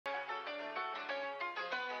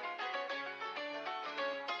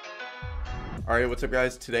Alright, what's up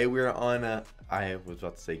guys? Today we're on, I was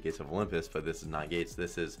about to say Gates of Olympus, but this is not Gates.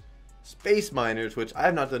 This is Space Miners, which I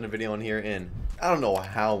have not done a video on here in, I don't know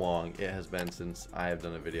how long it has been since I have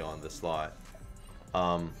done a video on this slot.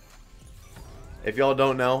 If y'all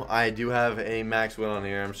don't know, I do have a max win on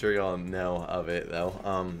here. I'm sure y'all know of it though.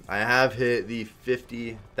 I have hit the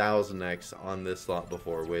 50,000x on this slot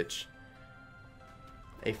before, which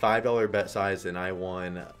a $5 bet size, and I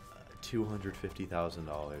won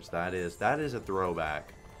 $250,000. That is a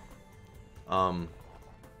throwback. And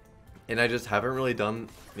I just haven't really done,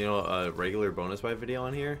 you know, a regular bonus buy video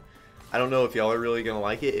on here. I don't know if y'all are really gonna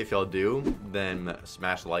like it. If y'all do, then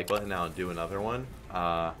smash the like button now and do another one.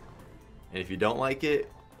 And if you don't like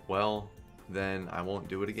it, well, then I won't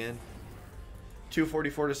do it again.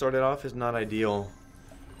 244 to start it off is not ideal.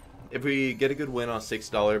 If we get a good win on a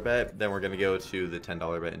 $6 bet, then we're gonna go to the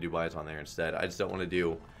 $10 bet and do buys on there instead. I just don't want to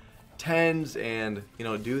do 10s and, you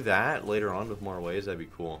know, do that later on with more ways. That'd be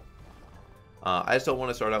cool. I just don't want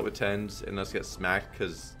to start out with 10s and let's get smacked,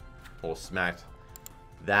 because we'll smacked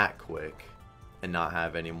that quick and not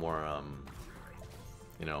have any more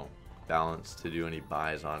you know, balance to do any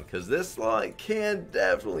buys on, because this slot can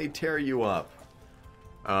definitely tear you up.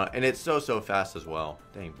 And it's so fast as well.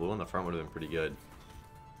 Dang, blue on the front would have been pretty good.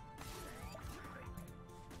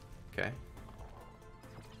 Okay,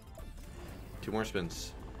 2 more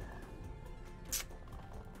spins.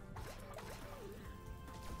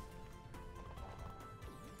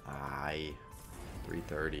 Aye,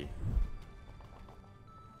 330.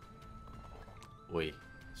 Wait,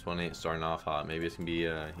 this one ain't starting off hot. Maybe it's gonna be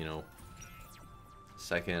you know,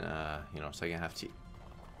 second second half T.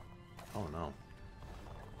 Oh no.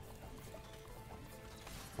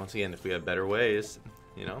 Once again, if we had better ways,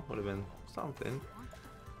 you know, would have been something.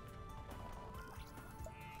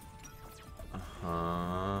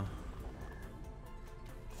 Wow.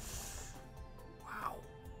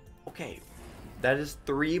 Okay. That is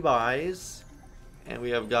 3 buys, and we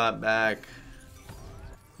have got back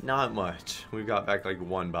not much. We've got back like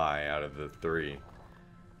 1 buy out of the 3.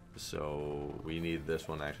 So we need this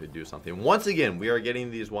one to actually do something. Once again, we are getting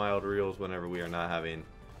these wild reels whenever we are not having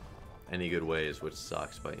any good ways, which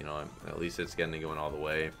sucks, but you know, at least it's getting going all the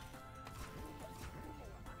way.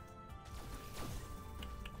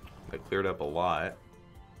 I cleared up a lot.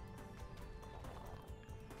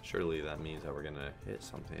 Surely that means that we're gonna hit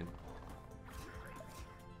something.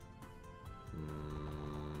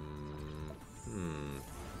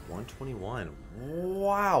 121.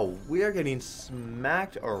 Wow, we are getting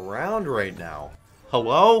smacked around right now.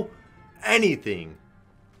 Hello? Anything.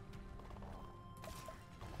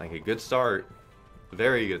 Like a good start.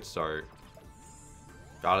 Very good start.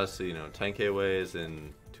 Got us to, you know, 10k ways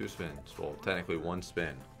and 2 spins. Well, technically 1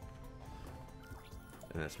 spin.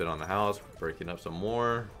 And then spin on the house, breaking up some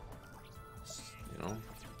more. You know,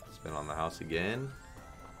 spin on the house again.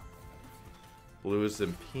 Blues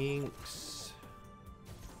and pinks.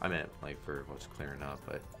 I meant like for what's clearing up,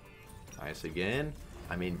 but nice again.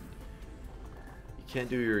 I mean, you can't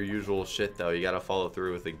do your usual shit though. You gotta follow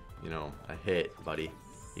through with a, you know, a hit, buddy.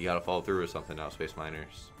 You gotta follow through with something now, Space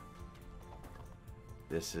Miners.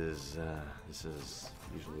 This is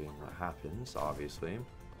usually what happens. Obviously,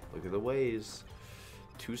 look at the ways.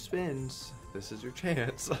 2 spins. This is your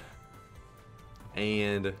chance.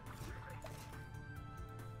 And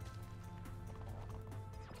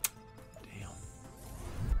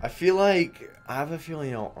I feel like, I have a feeling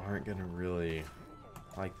y'all aren't gonna really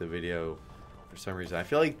like the video for some reason. I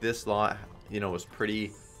feel like this lot, you know, was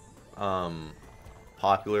pretty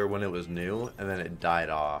popular when it was new, and then it died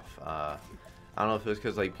off. I don't know if it's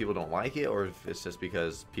because like people don't like it, or if it's just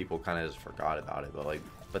because people kind of just forgot about it.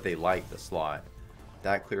 But they like the slot.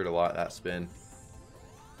 That cleared a lot. That spin.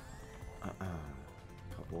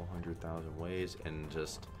 Couple 100,000 ways and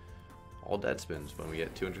just all dead spins. When we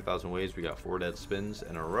get 200,000 ways, we got 4 dead spins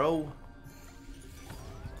in a row.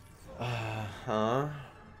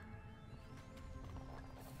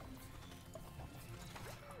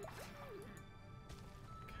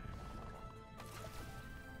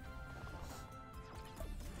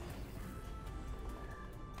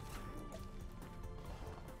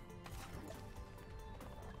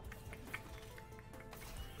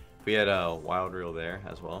 We had a wild reel there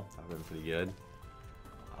as well. That would have been pretty good.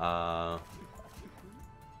 I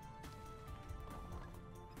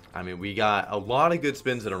mean, we got a lot of good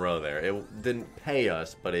spins in a row there. It didn't pay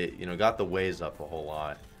us, but it, you know, got the ways up a whole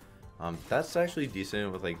lot. That's actually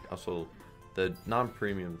decent with like also the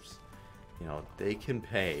non-premiums. You know, they can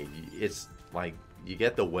pay. It's like you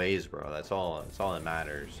get the ways, bro. That's all that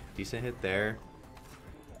matters. Decent hit there.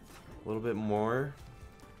 A little bit more.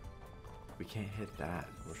 We can't hit that.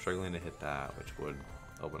 We're struggling to hit that, which would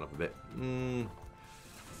open up a bit.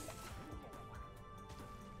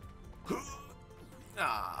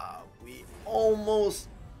 We almost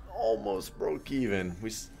broke even. We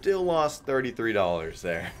still lost $33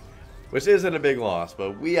 there, which isn't a big loss,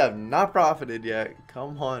 but we have not profited yet.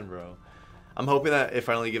 Come on, bro. I'm hoping that it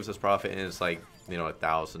finally gives us profit and it's like, you know,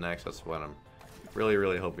 1,000x. That's what I'm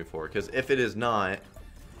really hoping for. Because if it is not,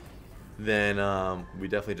 then we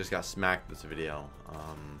definitely just got smacked this video.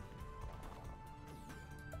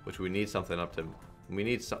 Which we need something up to. We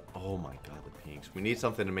need some. Oh my god, the pinks. We need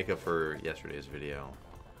something to make up for yesterday's video.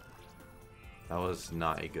 That was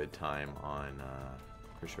not a good time on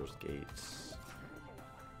Crucial's Gates.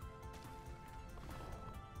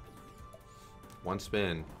 One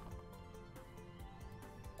spin.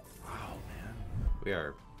 Wow, man. We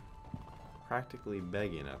are practically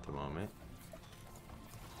begging at the moment.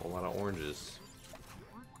 A whole lot of oranges.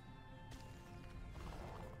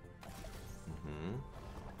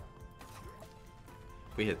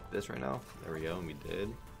 If we hit this right now, there we go, and we did.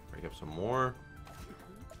 Break up some more.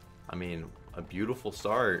 I mean, a beautiful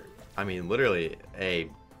start. I mean, literally a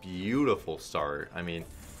beautiful start. I mean,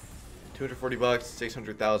 240 bucks,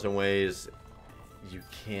 600,000 ways. You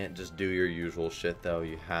can't just do your usual shit though.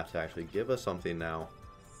 You have to actually give us something now.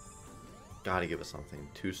 Gotta give us something.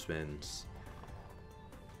 2 spins.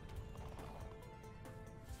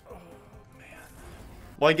 Oh man.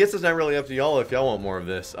 Well, I guess it's not really up to y'all if y'all want more of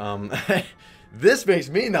this. This makes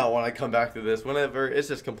me not want to come back to this whenever it's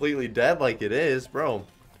just completely dead like it is, bro.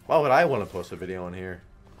 Why would I want to post a video on here?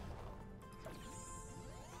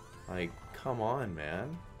 Like, come on,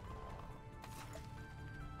 man.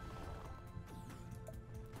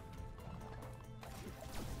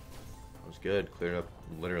 That was good. Cleared up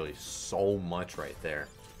literally so much right there.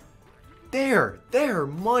 There,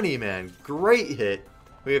 money, man. Great hit.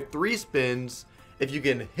 We have 3 spins. If you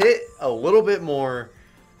can hit a little bit more,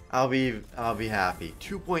 I'll be happy.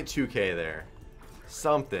 2.2k there.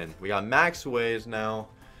 Something. We got max ways now.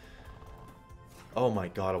 Oh my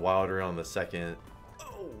god, a wilder on the second.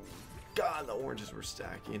 Oh god, the oranges were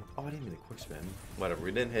stacking. Oh, I didn't mean a quick spin. Whatever,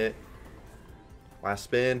 we didn't hit. Last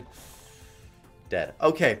spin. Dead.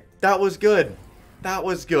 Okay, that was good. That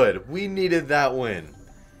was good. We needed that win.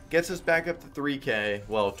 Gets us back up to 3k.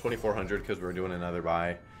 Well, 2,400 because we're doing another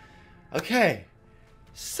buy. Okay.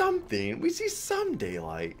 Something. We see some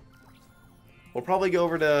daylight. We'll probably go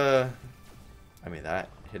over to... I mean, that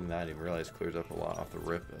hitting that, I didn't realize clears up a lot off the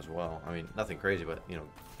rip as well. I mean, nothing crazy, but, you know,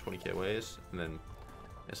 20k ways. And then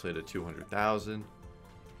instantly to 200,000.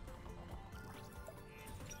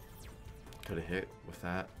 Could have hit with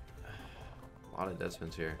that. A lot of dead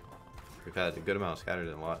spins here. We've had a good amount scattered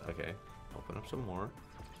and a lot. Okay. Open up some more.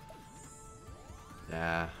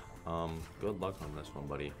 Yeah. Good luck on this one,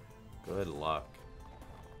 buddy. Good luck.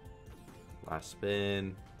 Last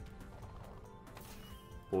spin.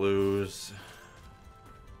 Blues.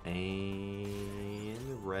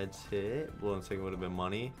 And reds hit. Blue and second would have been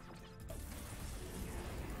money.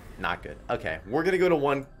 Not good. Okay, we're going to go to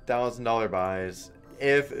 $1,000 buys.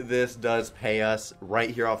 If this does pay us right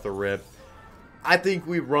here off the rip, I think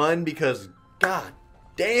we run because, god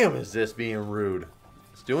damn, is this being rude.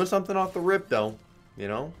 It's doing something off the rip, though. You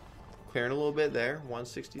know, clearing a little bit there.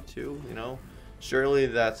 162, you know. Surely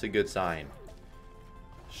that's a good sign.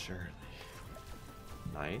 Surely.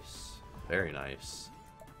 Nice. Very nice.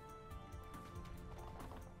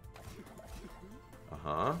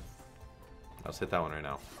 Uh-huh. Let's hit that one right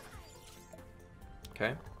now.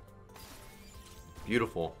 Okay.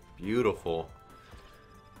 Beautiful. Beautiful.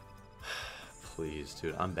 Please,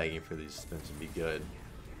 dude. I'm begging for these spins to be good.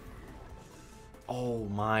 Oh,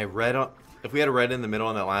 my. Red on... If we had a red in the middle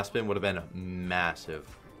on that last spin, would have been massive.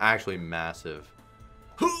 Actually, massive.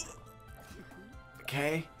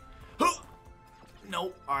 Okay.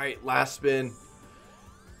 Nope. Alright, last spin.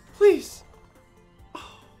 Please.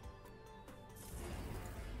 Oh.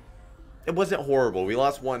 It wasn't horrible. We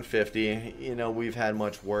lost 150. You know, we've had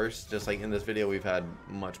much worse. Just like in this video, we've had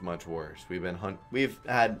much worse. We've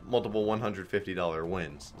had multiple $150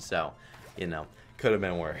 wins. So, you know, could have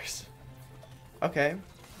been worse. Okay.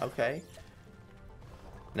 Okay.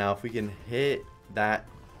 Now, if we can hit that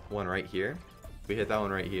one right here. If we hit that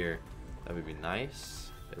one right here, that would be nice.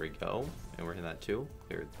 There we go. And we're hitting that too.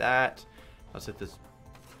 Clear that. Let's hit this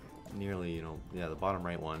nearly, you know, yeah, the bottom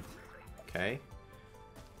right one. Okay.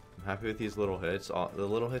 I'm happy with these little hits. The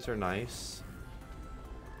little hits are nice.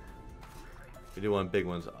 We do want big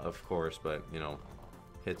ones, of course, but, you know,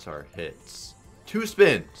 hits are hits. 2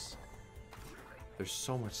 spins. There's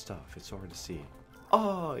so much stuff. It's so hard to see.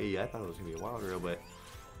 Oh, yeah, I thought it was going to be a wild reel, but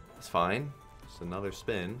it's fine. It's another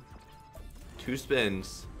spin. 2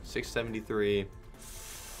 spins. 673.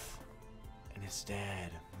 And it's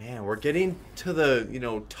dead. Man, we're getting to the, you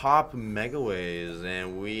know, top megaways,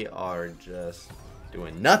 and we are just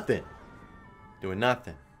doing nothing. Doing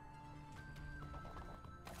nothing.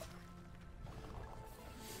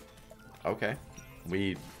 Okay.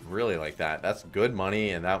 We really like that. That's good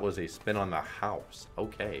money, and that was a spin on the house.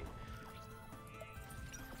 Okay.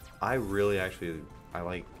 I really actually I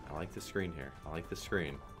like the screen here. I like the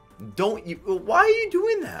screen. Don't you, why are you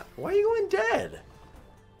doing that? Why are you going dead?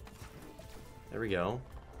 There we go.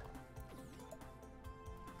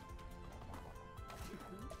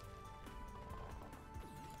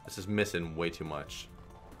 This is missing way too much.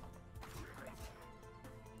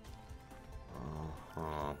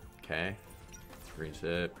 Okay. Green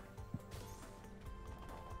sip.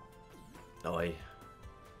 Oi.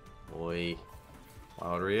 Oi.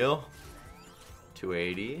 Wild reel.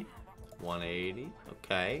 280. 180.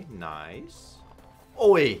 Okay. Nice.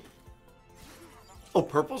 Oi. Oh,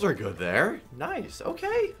 purples are good there. Nice.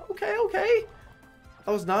 Okay. Okay. Okay.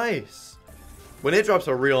 That was nice. When it drops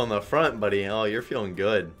a reel on the front, buddy, oh, you're feeling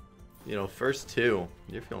good. You know, first 2,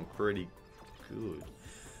 you're feeling pretty good.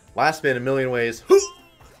 Last spin, a million ways.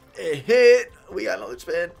 It hit. We got another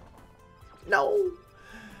spin. No.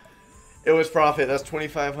 It was profit. That's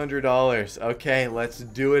 $2,500. Okay, let's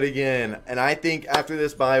do it again. And I think after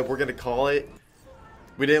this buy, we're going to call it.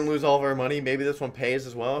 We didn't lose all of our money. Maybe this one pays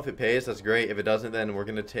as well. If it pays, that's great. If it doesn't, then we're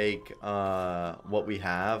going to take what we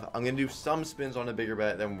have. I'm going to do some spins on a bigger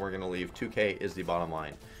bet, then we're going to leave. 2K is the bottom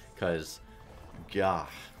line. Because,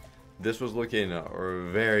 gosh, this was looking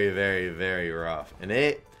very, very, very rough. And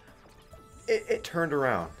it turned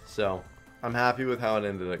around. So, I'm happy with how it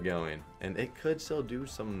ended up going. And it could still do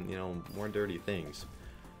some, you know, more dirty things.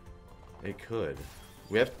 It could.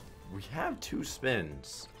 We have 2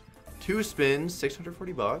 spins. 2 spins,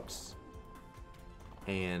 640 bucks.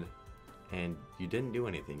 And you didn't do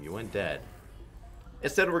anything. You went dead.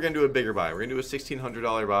 Instead, we're going to do a bigger buy. We're going to do a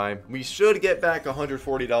 $1,600 buy. We should get back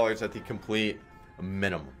 $140 at the complete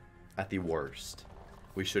minimum. At the worst.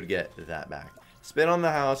 We should get that back. Spin on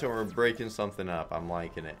the house and we're breaking something up. I'm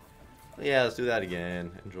liking it. Yeah, let's do that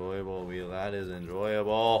again. Enjoyable. That is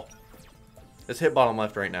enjoyable. Let's hit bottom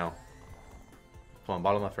left right now. Come on,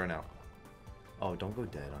 bottom left right now. Oh, don't go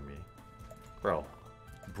dead on me. Bro.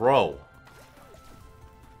 Bro.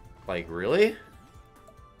 Like, really?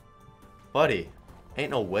 Buddy.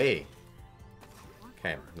 Ain't no way.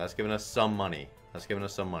 Okay, that's giving us some money. That's giving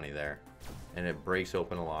us some money there. And it breaks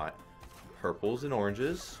open a lot. Purples and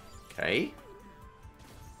oranges. Okay.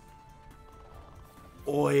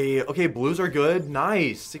 Oi. Okay, blues are good.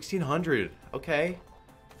 Nice. 1,600. Okay.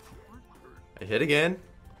 I hit again.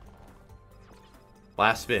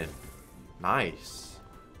 Last spin. Nice.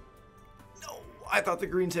 No, I thought the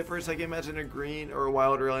greens hit for a second. Imagine a green or a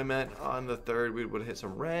wild reel. I meant on the third we would have hit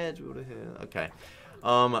some reds. We would have hit. Okay.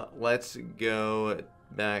 Let's go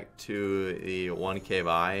back to the 1K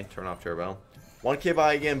buy. Turn off turbo. 1K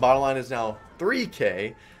buy again. Bottom line is now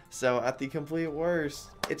 3K. So at the complete worst,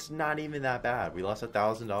 it's not even that bad. We lost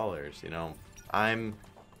 $1,000. You know, I'm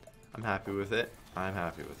happy with it. I'm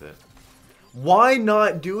happy with it. Why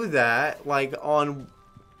not do that? Like on,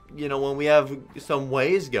 you know, when we have some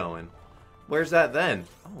ways going. Where's that then?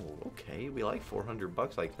 Oh, okay. We like 400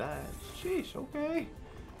 bucks like that. Sheesh. Okay.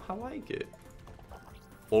 I like it.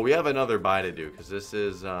 Well, we have another buy to do because this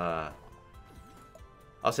is, I'll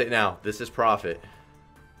say it now. This is profit.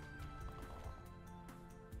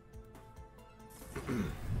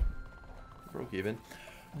 Broke even.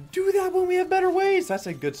 Do that when we have better ways. That's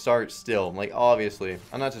a good start still. Like, obviously,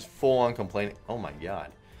 I'm not just full on complaining. Oh my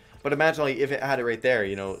god. But imagine like if it had it right there,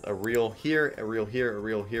 you know, a reel here, a reel here, a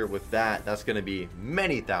reel here. With that, that's going to be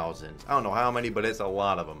many thousands. I don't know how many, but it's a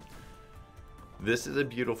lot of them. This is a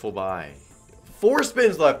beautiful buy. 4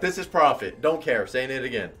 spins left. This is profit. Don't care. Saying it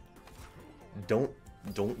again. Don't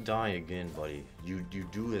die again, buddy. You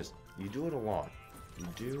do this. You do it a lot. You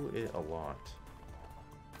do it a lot.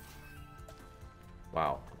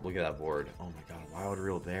 Wow, look at that board. Oh my god, wild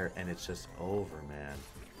reel there, and it's just over, man.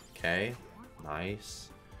 Okay, nice.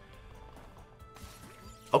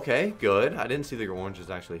 Okay, good. I didn't see the oranges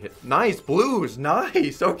actually hit. Nice, blues,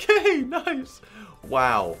 nice. Okay, nice.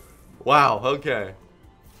 Wow, wow. Okay.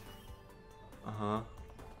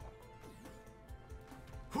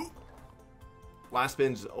 Last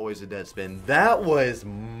spin's always a dead spin. That was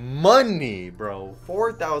money, bro.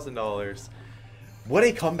 $4,000. What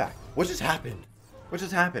a comeback. What just happened? What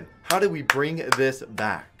just happened? How did we bring this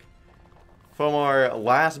back? From our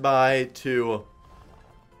last buy to,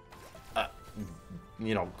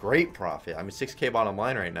 you know, great profit. I mean, 6K bottom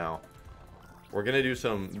line right now. We're going to do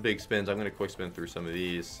some big spins. I'm going to quick spin through some of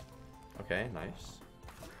these. Okay, nice.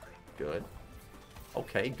 Good.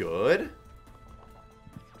 Okay, good.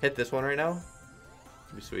 Hit this one right now.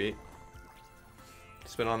 That'd be sweet.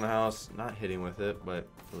 Spin on the house. Not hitting with it, but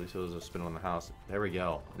at least it was a spin on the house. There we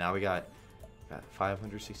go. Now we got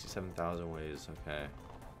 567,000 ways. Okay.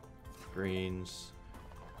 Greens.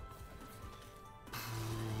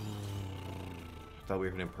 Thought we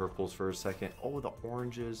were hitting purples for a second. Oh, the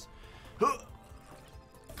oranges.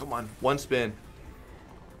 Come on. One spin.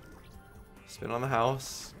 Spin on the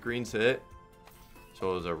house. Greens hit.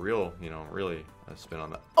 So it was a real, you know, really a spin on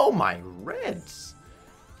the... Oh, my reds.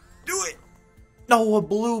 Do it. No, a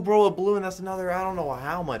blue, bro. A blue, and that's another... I don't know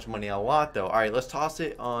how much money. A lot, though. All right, let's toss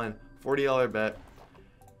it on $40 bet.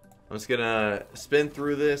 I'm just going to spin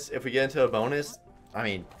through this. If we get into a bonus, I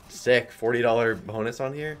mean, sick. $40 bonus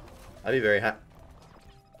on here. I'd be very happy.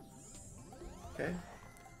 Okay.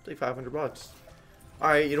 It's like 500 bucks. All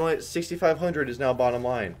right, you know what? 6,500 is now bottom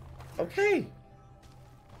line. Okay.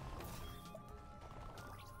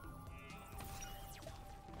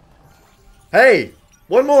 Hey,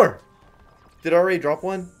 one more. Did it already drop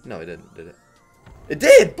one? No, it didn't, did it? It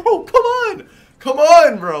did, bro. Come on. Come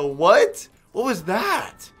on, bro. What? What was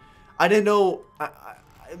that? I didn't know.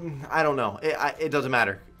 I don't know. It doesn't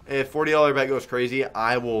matter. If $40 bet goes crazy,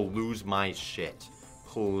 I will lose my shit.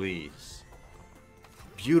 Please.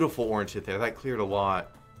 Beautiful orange hit there. That cleared a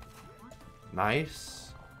lot.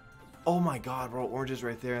 Nice. Oh my god, bro. Oranges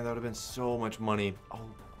right there. That would have been so much money. Oh.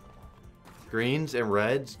 Greens and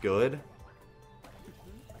reds. Good.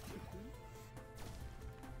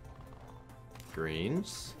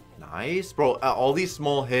 Greens. Nice. Bro, all these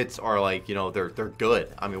small hits are like, you know, they're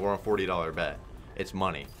good. I mean, we're on $40 bet. It's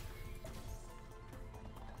money.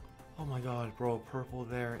 Oh my god, bro. Purple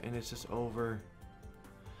there, and it's just over.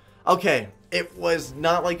 Okay, it was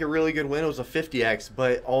not like a really good win. It was a 50x,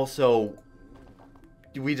 but also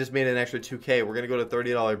we just made an extra 2K. We're going to go to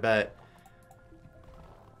 $30 bet.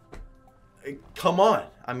 Come on.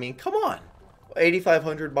 I mean, come on.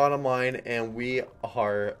 8,500 bottom line, and we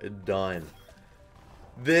are done.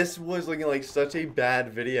 This was looking like such a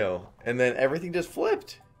bad video, and then everything just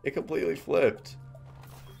flipped. It completely flipped.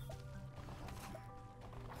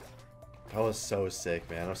 That was so sick,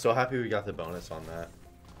 man. I'm so happy we got the bonus on that.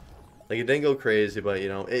 Like, it didn't go crazy, but, you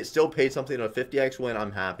know, it still paid something. A 50x win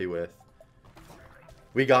I'm happy with.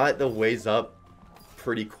 We got the ways up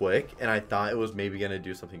pretty quick, and I thought it was maybe going to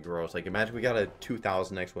do something gross. Like, imagine we got a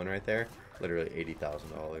 2,000x win right there. Literally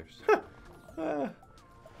 $80,000. Oh,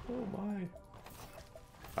 my.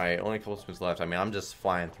 Alright, only a couple spins left. I mean, I'm just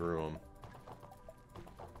flying through them.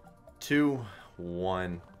 2,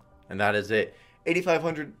 1. And that is it.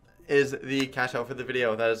 8,500 is the cash out for the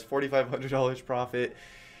video. That is $4,500 profit.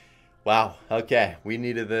 Wow. Okay. We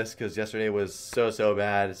needed this because yesterday was so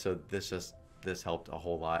bad. So this helped a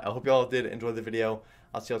whole lot. I hope y'all did enjoy the video.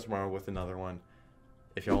 I'll see y'all tomorrow with another one.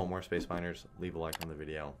 If y'all want more Space Miners, leave a like on the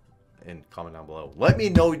video and comment down below. Let me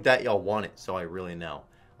know that y'all want it so I really know.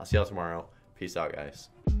 I'll see y'all tomorrow. Peace out, guys.